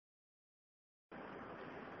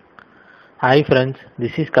Hi friends,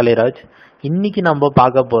 this is KALAI. இன்னைக்கு நம்ம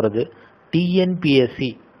பார்க்க போறது TNPSC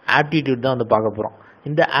Aptitude தான் வந்து பார்க்க போறோம்.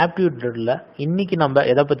 இந்த Aptitudeல இன்னைக்கு நம்ம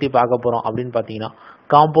எதை பத்தி பார்க்க போறோம் அப்படின்னு பாத்தீங்கன்னா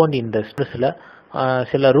காம்பவுண்ட் இன்ட்ரெஸ்ட்ல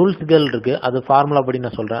சில ரூல்ஸ்கள் இருக்கு. அது ஃபார்முலா படி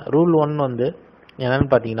நான் சொல்றேன். ரூல் 1 வந்து என்னன்னு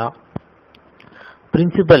பாத்தீங்கன்னா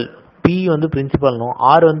பிரின்சிபல் P வந்து பிரின்சிபல்னும்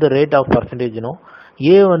R வந்து ரேட் ஆஃப் பர்சன்டேஜ்னும்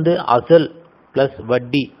A வந்து அசல் பிளஸ்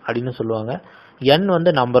வட்டி அப்படின்னு சொல்லுவாங்க. N வந்து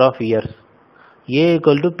number of years. A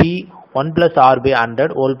equal to P 1 plus R by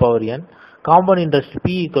 100 whole power n. Compound interest P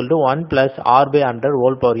equal to 1 plus R by 100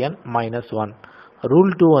 whole power n minus 1. Rule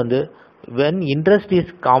 2 வந்து when interest is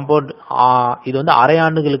compound இது வந்து அரை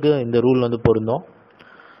ஆண்டுகளுக்கு இந்த rule வந்து பொருந்தும்.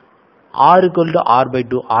 R equal to R by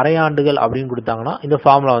 2 அரை ஆண்டுகள் அப்படின்னு கொடுத்தாங்கன்னா இந்த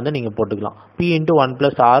ஃபார்முலா வந்து நீங்க போட்டுக்கலாம். P into 1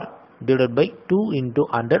 plus R divided by 2 into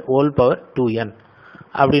 100 whole power 2n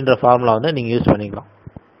அப்படின்ற ஃபார்முலா வந்து நீங்க யூஸ் பண்ணிக்கலாம்.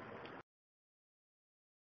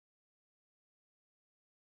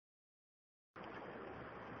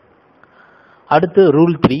 அடுத்து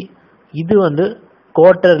ரூல் 3 இது வந்து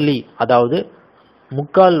குவார்டர்லி அதாவது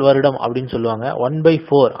முக்கால் வருடம் அப்படின்னு சொல்லுவாங்க.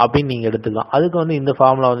 1/4 அப்படின்னு நீங்க எடுத்துக்கலாம். அதுக்கு வந்து இந்த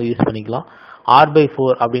ஃபார்முலா வந்து யூஸ் பண்ணிக்கலாம்.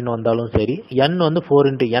 R/4 அப்படின்னு வந்தாலும் சரி, n வந்து 4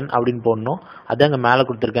 into n அப்படின்னு போடணும். அதாங்க மேலே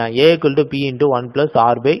கொடுத்துருக்கேன். A equal to P into 1 plus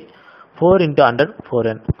R/4 into 100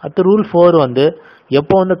 4n. அடுத்து ரூல் 4 வந்து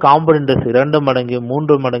எப்போ வந்து காம்பவுண்ட் இன்ட்ரெஸ்ட் 2 மடங்கு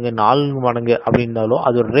 3 மடங்கு 4 மடங்கு அப்படின்னாலும்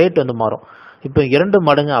அது ஒரு ரேட் வந்து மாறும். இப்போ 2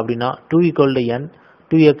 மடங்கு அப்படின்னா 2 equal to n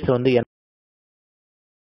 2x வந்து n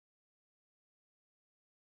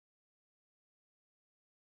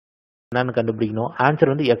என்னன்னு கண்டுபிடிக்கணும். ஆன்சர்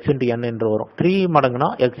வந்து x into n என்று வரும். 3 மடங்குனா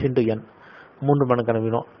x into n 3 மடங்கு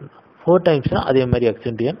கண்டுபிடிக்கணும். 4 டைம்ஸ்னா அதே மாதிரி x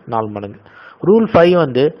into n 4 மடங்கு. ரூல் 5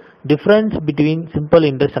 வந்து difference between simple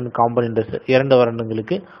interest and compound interest 2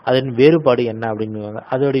 வருடங்களுக்கு அதன் வேறுபாடு என்ன அப்படிங்குவாங்க.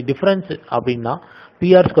 அதோடைய டிஃபரன்ஸ் அப்படின்னா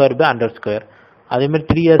PR ஸ்கொயர் பை 100 ஸ்கொயர். அதே மாதிரி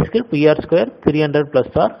 3 இயர்ஸ்க்கு PR square 300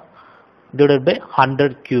 plus R divided by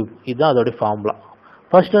 100 cube. இதுதான் அதோடைய ஃபார்முலா.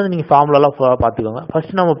 ஃபர்ஸ்ட் வந்து நீங்க ஃபார்முலாலாம் பார்த்துக்கோங்க.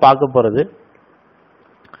 ஃபர்ஸ்ட் நம்ம பார்க்க போறது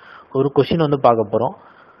ஒரு கொஸ்டின் வந்து பார்க்க போறோம்.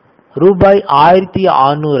 ரூபாய்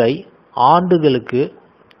 1600 ஆண்டுகளுக்கு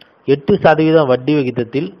 8% வட்டி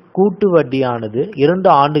விகிதத்தில் கூட்டு வட்டியானது 2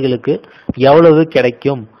 ஆண்டுகளுக்கு எவ்வளவு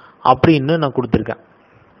கிடைக்கும் அப்படின்னு நான் கொடுத்திருக்கேன்.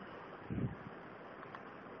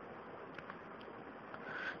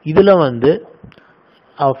 இதுல வந்து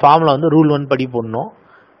ஃபார்முலா வந்து ரூல் 1 படி போடணும்.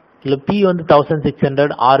 இல்ல P வந்து 1600,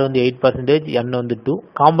 R வந்து 8%, N வந்து 2.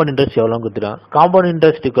 காம்பவுண்ட் இன்ட்ரெஸ்ட் எவ்வளவு கொடுத்துருக்காங்க. Compound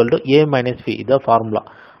interest equal to A minus P. இதான் ஃபார்முலா.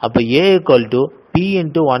 அப்ப A equal to P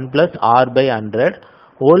into 1 plus R by 100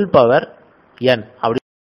 whole power n அப்படின்னு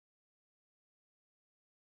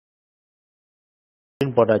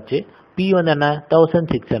போட்டாச்சு. P வந்து என்ன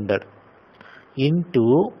 1600 into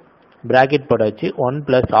bracket போட்டாச்சு 1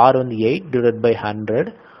 plus R வந்து 8 divided by 100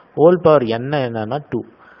 whole power n என்னன்னா 2.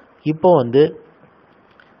 இப்போ வந்து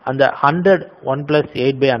அந்த 100 1 plus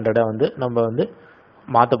 8 by 100 வந்து நம்ம வந்து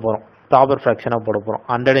மாற்ற போறோம். ப்ராப்பர் ஃபிராக்ஷனா போட போறோம்.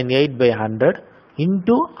 108 by 100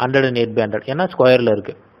 into 108 by 100 ஏன்னா ஸ்கொயர்ல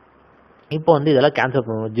இருக்கு. இப்போ வந்து இதெல்லாம் கேன்சல்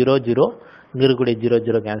பண்ணுவோம். 0 0 இங்க இருக்கக்கூடிய 0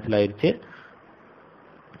 0 கேன்சல் ஆயிருச்சு.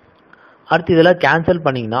 அடுத்து இதெல்லாம் கேன்சல்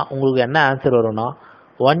பண்ணீங்கன்னா உங்களுக்கு என்ன ஆன்சர் வரும்னா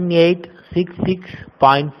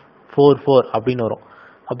 1866.44 அப்படின்னு வரும்.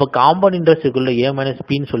 அப்ப காம்பவுண்ட் இன்ட்ரெஸ்ட் இருக்குள்ள A மைனஸ்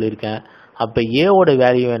Pன்னு சொல்லியிருக்கேன். அப்ப A ஓட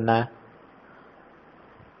வேல்யூ என்ன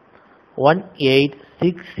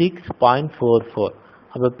 1866.44.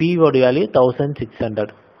 அப்ப P ஓட வேல்யூ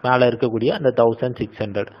 1600. மேலே இருக்கக்கூடிய அந்த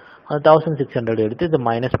 1600 அந்த 1600 எடுத்து இதை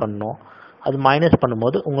மைனஸ் பண்ணணும். அது மைனஸ்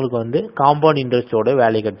பண்ணும்போது உங்களுக்கு வந்து காம்பவுண்ட் இன்ட்ரெஸ்டோட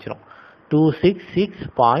வேல்யூ கிடைச்சிடும்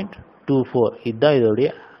 266.24. இதுதான் இதோடைய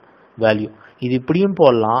வேல்யூ. இது இப்படியும்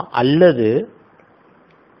போடலாம் அல்லது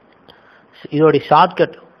இதோடைய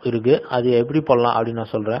ஷார்ட்கட் இருக்கு. அது எப்படி போடலாம் அப்படின்னு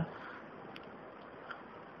நான் சொல்றேன்.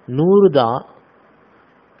 100 தான்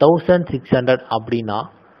 1600 அப்படின்னா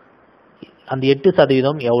அந்த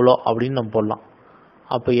 8% எவ்வளோ அப்படின்னு நம்ம போடலாம்.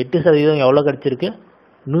 அப்போ 8% எவ்வளோ கிடைச்சிருக்கு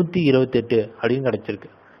 128 அப்படின்னு கிடைச்சிருக்கு.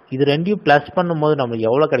 இது ரெண்டையும் பிளஸ் பண்ணும்போது நம்மளுக்கு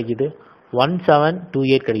எவ்வளோ கிடைக்குது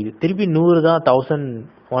 1728 கிடைக்குது. திருப்பி 100 தான்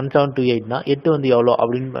 1728னா 8 வந்து எவ்வளோ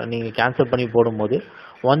அப்படின்னு நீங்க கேன்சல் பண்ணி போடும்போது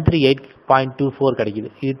 138.24 கிடைக்குது.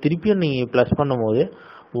 இது திருப்பியும் நீங்க பிளஸ் பண்ணும்போது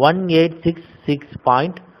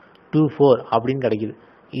 1866.24 அப்படின்னு கிடைக்குது.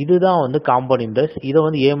 இதுதான் வந்து காம்பவுண்ட் இன்ட்ரெஸ்ட். இதை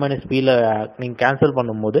வந்து A மைனஸ் Pல நீங்க கேன்சல்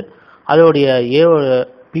பண்ணும்போது அதோடைய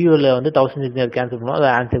P-ல வந்து 1600 கேன்சல் பண்ணுவோம். அது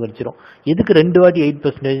ஆன்சர் கிடைச்சிடும். எதுக்கு 2 வாட்டி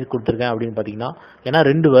 8% கொடுத்துருக்கேன் அப்படின்னு பார்த்தீங்கன்னா ஏன்னா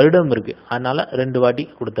 2 வருடம் இருக்கு. அதனால 2 வாட்டி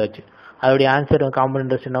கொடுத்தாச்சு. அதோடைய ஆன்சர் காம்பவுண்ட்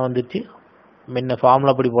இன்ட்ரெஸ்ட் என்ன வந்துருச்சு முன்ன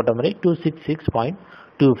ஃபார்முலா படி போட்ட மாதிரி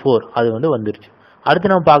 266.24 அது வந்து வந்துருச்சு.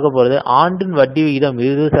 அடுத்து நம்ம பார்க்க போறது ஆண்டின் வட்டி விகிதம்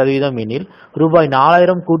 20% எனில் ரூபாய்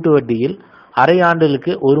 4000 கூட்டு வட்டியில் அரை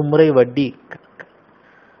ஆண்டுகளுக்கு ஒரு முறை வட்டி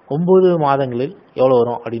 9 மாதங்களில் எவ்வளோ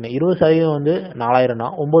வரும் அப்படின்னு 20% வந்து 4000னா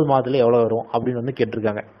 9 மாதத்தில் எவ்வளோ வரும் அப்படின்னு வந்து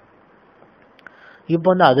கேட்டிருக்காங்க. இப்போ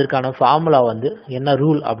வந்து அதற்கான ஃபார்முலா வந்து என்ன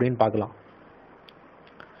ரூல் அப்படின்னு பார்க்கலாம்.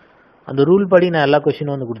 அந்த ரூல் படி நான் எல்லா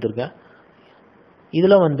கொஸ்டினும் வந்து கொடுத்துருக்கேன்.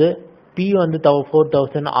 இதில் வந்து P வந்து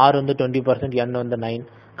 4000, R வந்து 20%, N வந்து 9,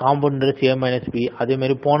 compound interest A minus B.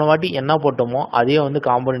 அதேமாதிரி போன வாட்டி என்ன போட்டோமோ அதே வந்து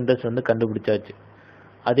காம்பவுண்ட் இன்ட்ரெஸ்ட் வந்து கண்டுபிடிச்சாச்சு.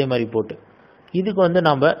 அதே மாதிரி போட்டு இதுக்கு வந்து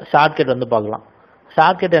நம்ம ஷார்ட்கட் வந்து பார்க்கலாம்.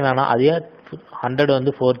 ஷார்ட்கட் என்னன்னா அதே 100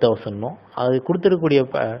 வந்து 4000, அது கொடுத்துருக்கக்கூடிய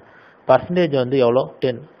பர்சன்டேஜ் வந்து எவ்வளோ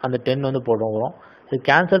 10, அந்த 10 வந்து போடுறோம். இது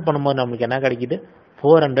கேன்சல் பண்ணும்போது நம்மளுக்கு என்ன கிடைக்குது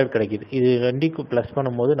 400 கிடைக்குது. இது ரெண்டுக்கும் ப்ளஸ்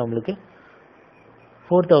பண்ணும்போது நம்மளுக்கு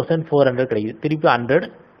 4400 கிடைக்குது. திருப்பி 100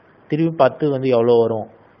 திருப்பி 10 வந்து எவ்வளோ வரும்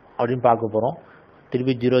அப்படின்னு பார்க்க போகிறோம்.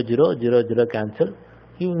 திருப்பி 0 0 0 0 கேன்சல்.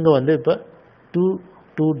 இங்கே வந்து இப்போ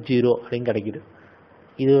 220 அப்படின்னு கிடைக்குது.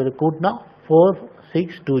 இது கூட்டினா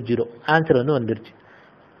 4620 ஆன்சர் வந்து வந்துருச்சு.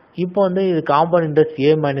 இப்போ வந்து இது காம்பவுண்ட் இன்ட்ரெஸ்ட் A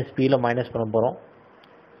மைனஸ் பியில் மைனஸ் பண்ண போகிறோம்.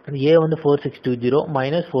 A வந்து 4620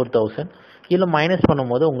 மைனஸ் 4000, இதில் மைனஸ்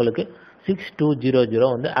பண்ணும்போது உங்களுக்கு 6200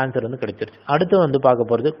 வந்து ஆன்சர் வந்து கிடைச்சிருச்சு. அடுத்து வந்து பார்க்க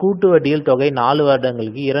போகிறது கூட்டு வட்டியில் தொகை 4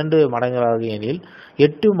 வருடங்களுக்கு 2 மடங்காக எனில்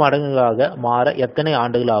 8 மடங்காக மாற எத்தனை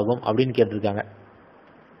ஆண்டுகள் ஆகும் அப்படின்னு கேட்டிருக்காங்க.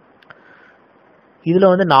 இதில்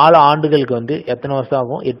வந்து 4 ஆண்டுகளுக்கு வந்து எத்தனை வருஷம்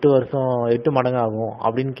ஆகும், 8 மடங்கு ஆகும்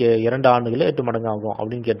அப்படின்னு 2 ஆண்டுகளில் 8 மடங்கு ஆகும்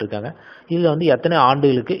அப்படின்னு கேட்டிருக்காங்க. இதில் வந்து எத்தனை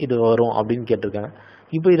ஆண்டுகளுக்கு இது வரும் அப்படின்னு கேட்டிருக்காங்க.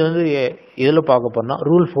 இப்போ இது வந்து எதில் பார்க்க போகிறோம்னா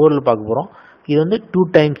ரூல் 4ல் பார்க்க போகிறோம். இது வந்து 2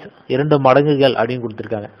 டைம்ஸ் 2 மடங்குகள் அப்படின்னு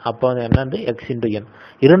கொடுத்துருக்காங்க. அப்போ வந்து என்ன வந்து x இன்டு n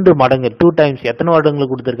 2 மடங்கு 2 டைம்ஸ் எத்தனை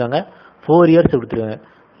வருடங்களுக்கு கொடுத்துருக்காங்க 4 இயர்ஸ் கொடுத்துருக்காங்க.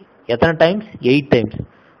 எத்தனை டைம்ஸ் 8 டைம்ஸ்.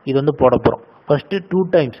 இது வந்து போட போகிறோம். ஃபர்ஸ்ட் 2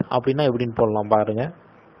 டைம்ஸ் அப்படின்னா எப்படின்னு போடலாம் பாருங்க.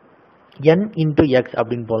 n இன்டு எக்ஸ்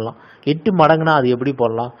அப்படின்னு போடலாம். 8 மடங்குனா அது எப்படி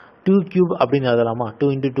போடலாம் 2 கியூப் அப்படின்னு எழுதலாமா. 2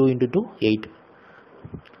 இன்டு 2 இன்டு 2 8.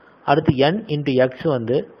 அடுத்து n இன்டு எக்ஸ்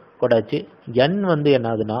வந்து போட்டாச்சு. n வந்து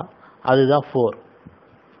என்னதுன்னா அதுதான் 4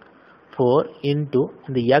 இன்டு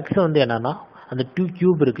இந்த எக்ஸ் வந்து என்னன்னா அந்த 2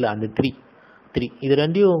 கியூப் இருக்குல்ல அந்த 3. இது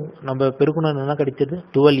ரெண்டையும் நம்ம பெருக்கணும் என்ன கிடைச்சது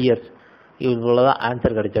 12 இயர்ஸ். இவ்வளோதான்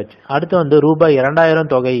ஆன்சர் கிடைச்சாச்சு. அடுத்து வந்து ரூபாய்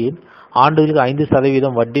 2000 தொகையில் ஆண்டுகளுக்கு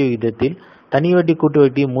 5% வட்டி விகிதத்தில் தனி வட்டி கூட்டு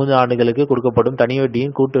வட்டி 3 ஆண்டுகளுக்கு கொடுக்கப்படும் தனி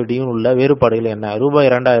வட்டியும் கூட்டு வட்டியும் உள்ள வேறுபாடுகள் என்ன. ரூபாய்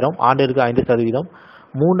 2000 ஆண்டிற்கு 5%,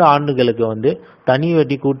 3 ஆண்டுகளுக்கு வந்து தனி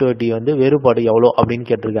வட்டி கூட்டு வட்டி வந்து வேறுபாடு எவ்வளோ அப்படின்னு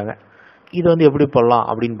கேட்டிருக்காங்க. இது வந்து எப்படி போடலாம்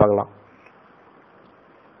அப்படின்னு பார்க்கலாம்.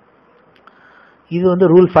 இது வந்து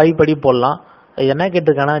ரூல் 5 படி போடலாம். என்ன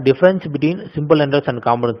கேட்டிருக்காங்கன்னா difference between simple interest and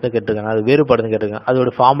compounds தான் கேட்டிருக்காங்க. அது வேறுபாடுன்னு கேட்டிருக்காங்க.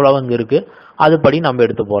 அதோட ஃபார்முலாவும் இங்கே இருக்குது. அதுபடி நம்ம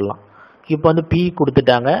எடுத்து போடலாம். இப்போ வந்து P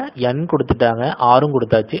கொடுத்துட்டாங்க, N கொடுத்துட்டாங்க, Rயும்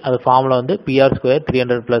கொடுத்தாச்சு. அது ஃபார்முலா வந்து PR ஸ்கொயர்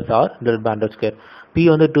 300 + R × 100 P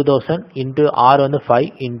வந்து 2000 இன்ட்டு R வந்து 5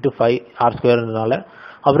 இன்ட்டு 5 R ஸ்கொயர்னால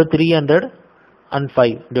அப்புறம்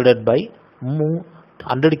 305 டிவைடட் பை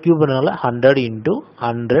 100 கியூப்னால 100 இன்ட்டு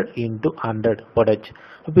 100 இன்ட்டு 100 போட்டாச்சு.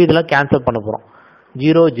 இப்போ இதெல்லாம் கேன்சல் பண்ண போகிறோம்.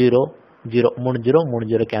 0 0 0 3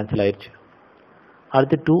 0 கேன்சல் ஆயிடுச்சு.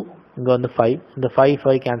 அடுத்து 2 இங்கே வந்து 5 இந்த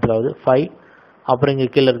 5 கேன்சல் ஆகுது 5. அப்புறம் இங்கே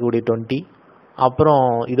கீழே இருக்கக்கூடிய 20. அப்புறம்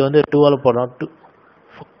இது வந்து 2ஆல் போடணும்.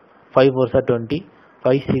 5 4 சார் 20,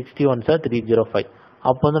 5 61 சார் 305.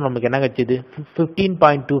 அப்போ வந்து நமக்கு என்ன கிடைச்சிது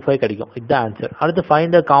 15.25 கிடைக்கும். இதுதான் ஆன்சர். அடுத்து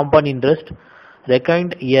find the compound interest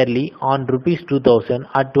recurrent yearly on ₹2000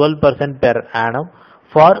 at 12% per annum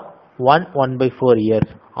for 1/4 years.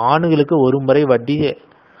 ஆண்டுகளுக்கு ஒரு முறை வட்டி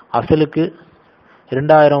அசலுக்கு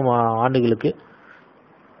 2000 ஆண்டுகளுக்கு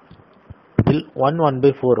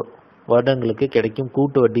 1/4 வருடங்களுக்கு கிடைக்கும்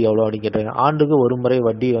கூட்டு வட்டி எவ்வளோ அப்படின்னு கேட்டாங்க. ஆண்டுக்கு ஒரு முறை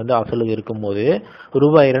வட்டி வந்து அசலுக்கு இருக்கும்போது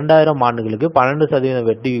ரூபாய் 2000 ஆண்டுகளுக்கு 12%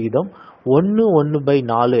 வட்டி விகிதம்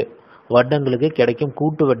 1/4 வருடங்களுக்கு கிடைக்கும்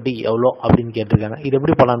கூட்டு வட்டி எவ்வளோ அப்படின்னு கேட்டிருக்காங்க. இது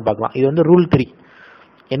எப்படி பண்ணலான்னு பார்க்கலாம். இது வந்து ரூல் 3.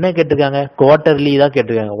 என்ன கேட்டிருக்காங்க குவார்டர்லி தான்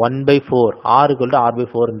கேட்டிருக்காங்க. 1/4 R =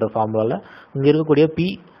 R/4 என்ற ஃபார்முலாவில் இங்கே இருக்கக்கூடிய P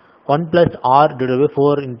 1 + R /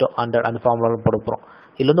 4 × 100 அந்த ஃபார்முலாவில் போட போகிறோம்.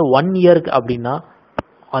 இதில் வந்து 1 இயருக்கு அப்படின்னா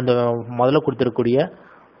அந்த முதல்ல கொடுத்துருக்கக்கூடிய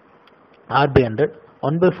R/100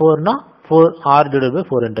 1/4னா 4R /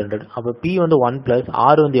 400. அப்போ P வந்து 1 +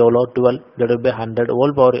 R வந்து எவ்வளோ 12 / 100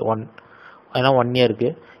 ஹோல் பவர் 1 ஏன்னா 1 இயருக்கு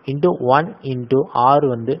இன்ட்டு 1 இன்ட்டு R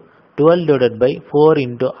வந்து 12 / 4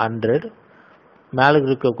 × 100 மேலே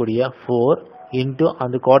இருக்கக்கூடிய 4 இன்ட்டு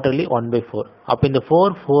அந்த குவார்டர்லி 1/4. அப்போ இந்த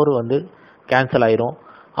 4 வந்து கேன்சல் ஆயிரும்.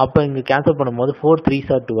 அப்போ இங்கே கேன்சல் பண்ணும்போது 4 3s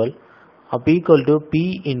are 12. அப்போ equal to P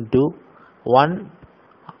into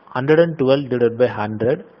 112 /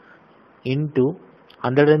 100 into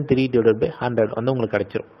 103 / 100 வந்து உங்களுக்கு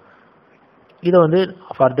கிடைச்சிரும். இதை வந்து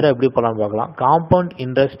ஃபர்தராக எப்படி போகலான்னு பார்க்கலாம். Compound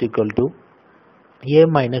interest equal to A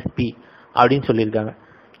minus P அப்படின்னு சொல்லியிருக்காங்க.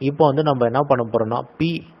 இப்போ வந்து நம்ம என்ன பண்ண போகிறோம்னா P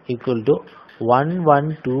equal to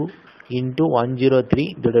 112 into 103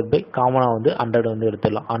 divided by காமனா வந்து 100 வந்து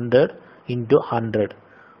எடுத்துடலாம். 100 into 100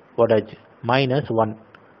 போட்டாச்சு minus 1.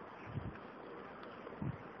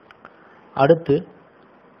 அடுத்து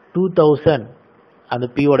 2000 அந்த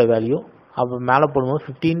p ஓட வேல்யூ. அப்போ மேலே போடும்போது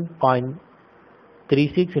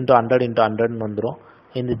 15.36 into 100 into 100 வந்துடும்.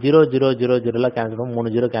 இந்த 0 கேன்சல் பண்ணும், 3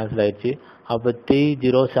 0 கேன்சல் ஆயிடுச்சு. அப்போ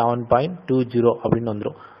 307.20 அப்படின்னு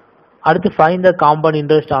வந்துடும். அடுத்து find the compound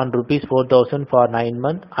interest on rupees 4,000 for 9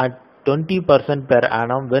 months at 20% per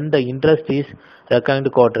annum when the interest is recurrent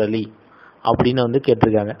quarterly அப்படின்னு வந்து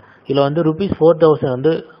கேட்டிருக்காங்க. இதில் வந்து rupees 4,000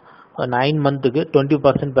 வந்து 9 மந்த்துக்கு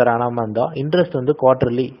 20% per annum இருந்தால் இன்ட்ரெஸ்ட் வந்து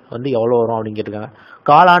குவார்டர்லி வந்து எவ்வளோ வரும் அப்படின்னு கேட்டிருக்காங்க.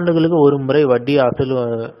 காலாண்டுகளுக்கு ஒரு முறை வட்டி அசல்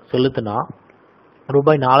செலுத்தினா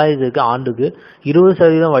ரூபாய் 4,000 ஆண்டுக்கு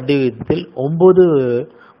 20% வட்டி விகிதத்தில் 9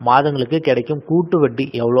 மாதங்களுக்கு கிடைக்கும் கூட்டு வட்டி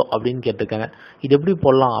எவ்வளோ அப்படின்னு கேட்டிருக்காங்க. இது எப்படி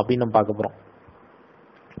போடலாம் அப்படின்னு நம்ம பார்க்க போகிறோம்.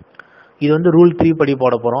 இது வந்து ரூல் 3 படி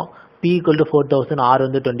போட போகிறோம். P = 4,000, R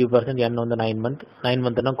வந்து 20%, N வந்து 9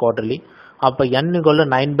 மந்த்னா குவார்டர்லி. அப்போ N =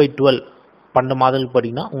 9/12 12 மாதங்களுக்கு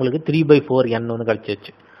படிங்கன்னா உங்களுக்கு 3/4 N வந்து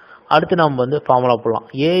கிடச்சிச்சு. அடுத்து நம்ம வந்து ஃபார்முலா போடலாம்.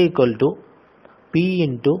 A = P ×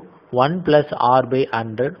 1 +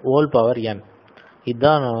 R/100 whole power N.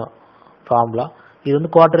 இதுதான் ஃபார்முலா. இது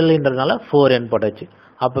வந்து குவார்டர்லின்றதுனால 4N போட்டாச்சு.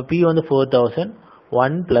 அப்போ P வந்து 4,000,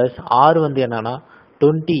 1 + R வந்து என்னன்னா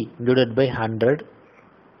 20 divided by 100.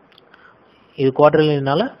 இது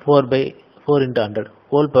குவார்டர்லினால 4 into 100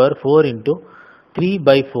 whole power 4 into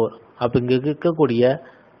 3/4. அப்போ இங்கே இருக்கக்கூடிய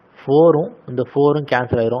 4ம் இந்த 4ம்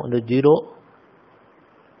கேன்சல் ஆயிரும். இந்த 0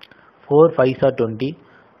 4 5s are 20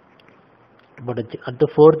 போட்டுச்சு. அடுத்து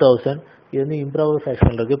 4,000. இது வந்து இம்ப்ராப்பர்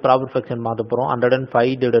ஃப்ராக்ஷன் இருக்குது, ப்ராப்பர் ஃப்ராக்ஷன் மாற்ற போகிறோம்.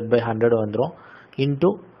 105 divided by 100 வந்துடும். Into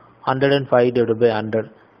 105 divided by 100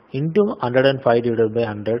 into 105 divided by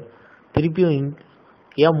 100. திருப்பியும்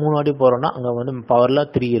ஏன் 3 வாட்டி போகிறோன்னா அங்கே வந்து பவரில்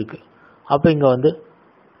 3 இருக்குது. அப்போ இங்கே வந்து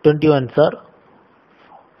 21s are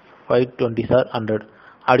 520s are 100.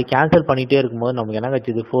 அப்படி கேன்சல் பண்ணிகிட்டே இருக்கும்போது நமக்கு என்ன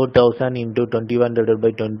கிடச்சிது? 4,000 into 21 divided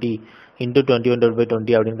by 20 into 21 divided by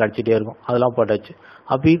 20 அப்படின்னு கிடச்சிட்டே இருக்கும். அதெல்லாம் போட்டாச்சு.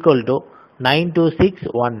 அப்போ ஈக்குவல் டு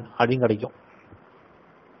 9261 அப்படின்னு கிடைக்கும்.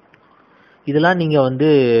 இதெல்லாம் நீங்கள் வந்து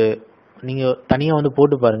நீங்கள் தனியாக வந்து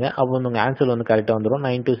போட்டு பாருங்கள். அப்போ வந்து உங்கள் ஆன்சர் வந்து கரெக்டாக வந்துடும்.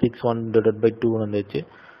 9261 divided by 2 வந்துச்சு.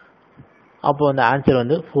 அப்போ வந்து ஆன்சர்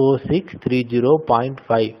வந்து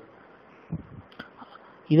 4630.5.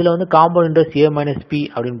 இதில் வந்து காம்பவுண்ட் இன்ட்ரெஸ்ட் A - P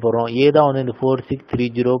அப்படின்னு போடுறோம். A தான் வந்து இந்த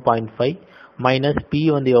 4630.5 மைனஸ் P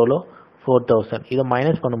வந்து எவ்வளோ? 4,000. இதை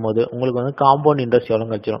மைனஸ் பண்ணும்போது உங்களுக்கு வந்து காம்பவுண்ட் இன்ட்ரெஸ்ட் எவ்வளோ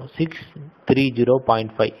கிடச்சிடும்?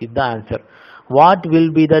 630.5. இதுதான் answer. What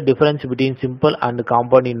will be the difference between simple and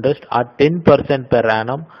compound interest at 10% per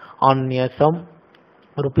annum on a sum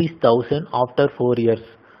 ₹1,000 after 4 years?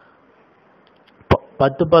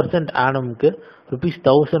 10% ஆனமுக்கு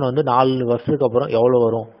 ₹1,000 வந்து 4 வருஷத்துக்கு அப்புறம் எவ்வளோ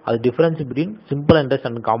வரும்? அது difference between simple interest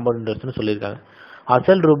and compound இன்ட்ரெஸ்ட்னு சொல்லியிருக்காங்க.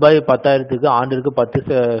 அசல் ரூபாய் 10,000க்கு ஆண்டிற்கு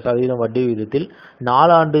 10% வட்டி விகிதத்தில்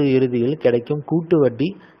 4 ஆண்டு இறுதியில் கிடைக்கும் கூட்டு வட்டி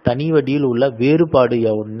தனி வட்டியில் உள்ள வேறுபாடு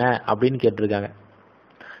என்ன அப்படின்னு கேட்டிருக்காங்க.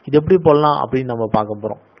 இது எப்படி போடலாம் அப்படின்னு நம்ம பார்க்க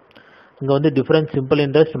போகிறோம். இங்கே வந்து difference simple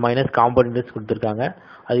interest minus compound interest கொடுத்துருக்காங்க.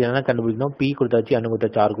 அது என்ன கண்டுபிடிக்கணும்? P கொடுத்தாச்சு, N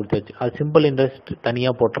கொடுத்தாச்சு, R கொடுத்தாச்சு. அது சிம்பிள் இன்ட்ரெஸ்ட்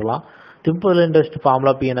தனியாக போட்டுடலாம். Simple interest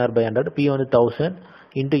formula PNR/100. P வந்து 1000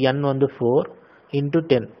 இன்ட்டு N வந்து 4 இன்ட்டு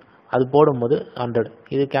 10. அது போடும்போது 100.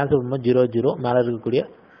 இது கேன்சல் பண்ணும்போது 0 0 மேலே இருக்கக்கூடிய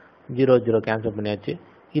 0 0 கேன்சல் பண்ணியாச்சு.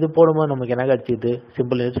 இது போடும்போது நமக்கு என்ன கிடச்சிது?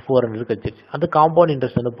 சிம்பிள் இன்ட்ரெஸ்ட் 400 கிடச்சிச்சு. அது காம்பவுண்ட்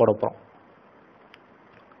இன்ட்ரெஸ்ட் வந்து போட போகிறோம்.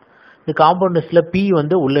 இந்த காம்பவுண்ட் இன்ட்ரெஸ்ட்டில் P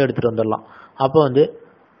வந்து உள்ளே எடுத்துகிட்டு வந்துடலாம். அப்போ வந்து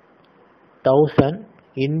 1000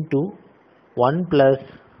 into 1 +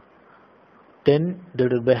 10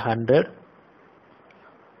 divided by 100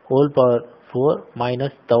 whole power 4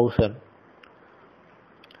 minus 1000.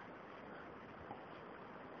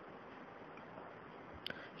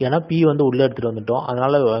 ஏன்னா P வந்து உள்ளே எடுத்துகிட்டு வந்துட்டோம்.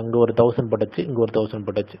 அதனால் இங்கே ஒரு 1000 போட்டாச்சு, இங்கே ஒரு 1000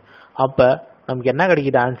 போட்டாச்சு. அப்போ நமக்கு என்ன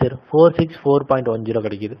கிடைக்கிது? ஆன்சர் 464.10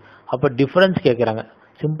 கிடைக்கிது. அப்போ டிஃபரன்ஸ் கேட்குறாங்க.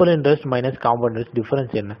 Simple interest minus compound interest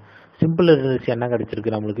difference என்ன? சிம்பிள் இன்ட்ரெஸ்ட் என்ன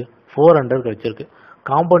கிடைச்சிருக்கு? நம்மளுக்கு 400 கிடைச்சிருக்கு.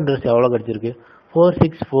 காம்பவுண்ட் இன்ட்ரெஸ்ட் எவ்வளோ கிடைச்சிருக்கு?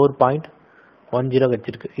 464.10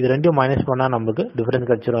 கிடைச்சிருக்கு. இது ரெண்டையும் மைனஸ் பண்ணால் நம்மளுக்கு டிஃபரன்ஸ்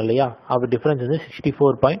கிடைச்சிரும் இல்லையா? அப்போ டிஃபரன்ஸ் வந்து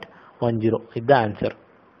 64.10. இதுதான் ஆன்சர்.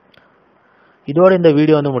 இதோட இந்த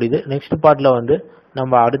வீடியோ வந்து முடியுது. நெக்ஸ்ட் பார்ட்டில் வந்து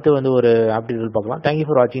நம்ம அடுத்து வந்து ஒரு ஆப்டிடியூட் பார்க்கலாம். தேங்க்யூ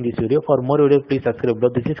ஃபார் வாட்சிங் this video. For more video please subscribe.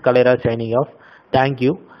 This is Kalairaj signing off.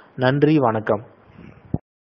 Thank you. நன்றி, வணக்கம்.